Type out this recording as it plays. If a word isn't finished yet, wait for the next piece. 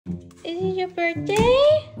Is it your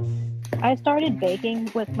birthday? I started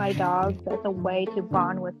baking with my dogs as a way to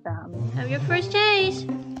bond with them. Have your first taste.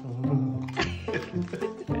 Come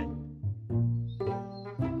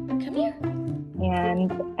here.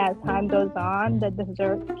 And as time goes on, the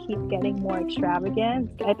desserts keep getting more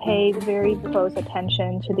extravagant. I pay very close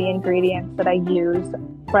attention to the ingredients that I use.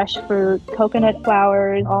 Fresh fruit, coconut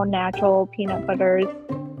flours, all natural peanut butters.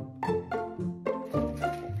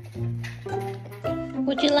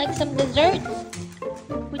 Would you like some desserts?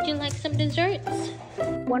 Would you like some desserts?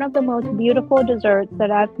 One of the most beautiful desserts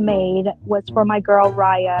that I've made was for my girl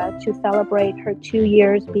Raya to celebrate her 2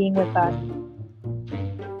 years being with us.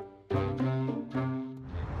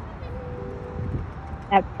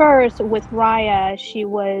 At first, with Raya, she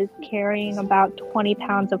was carrying about 20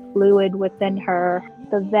 pounds of fluid within her.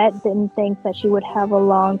 The vet didn't think that she would have a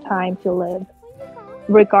long time to live.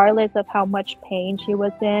 Regardless of how much pain she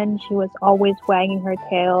was in, she was always wagging her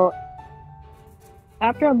tail.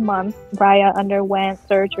 After a month, Raya underwent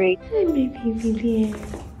surgery.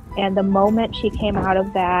 And the moment she came out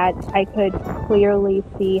of that, I could clearly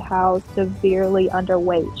see how severely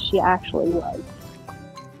underweight she actually was.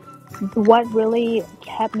 What really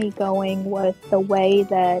kept me going was the way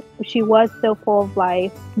that she was so full of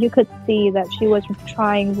life. You could see that she was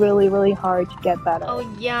trying really, really hard to get better. Oh,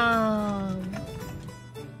 yum.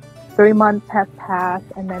 3 months have passed,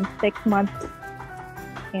 and then 6 months,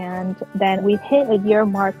 and then we hit a year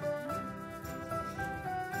mark.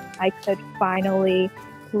 I could finally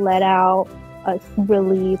let out a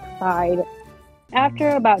relief sigh.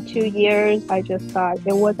 After about 2 years, I just thought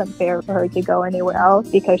it wasn't fair for her to go anywhere else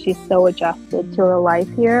because she's so adjusted to her life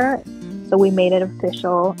here. So we made it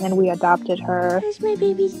official and we adopted her. It's my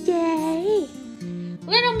baby's day.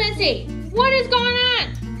 Little Missy, what is going on?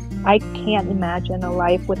 I can't imagine a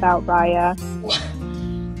life without Raya.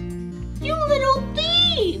 You little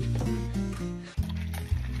thief!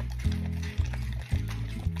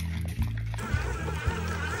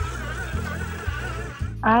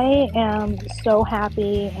 I am so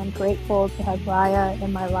happy and grateful to have Raya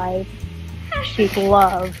in my life. She's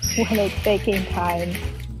loved when it's baking time.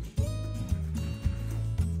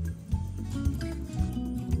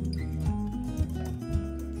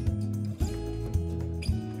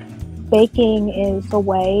 Baking is a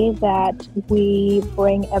way that we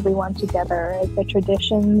bring everyone together. It's the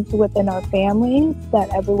traditions within our families that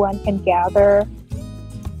everyone can gather.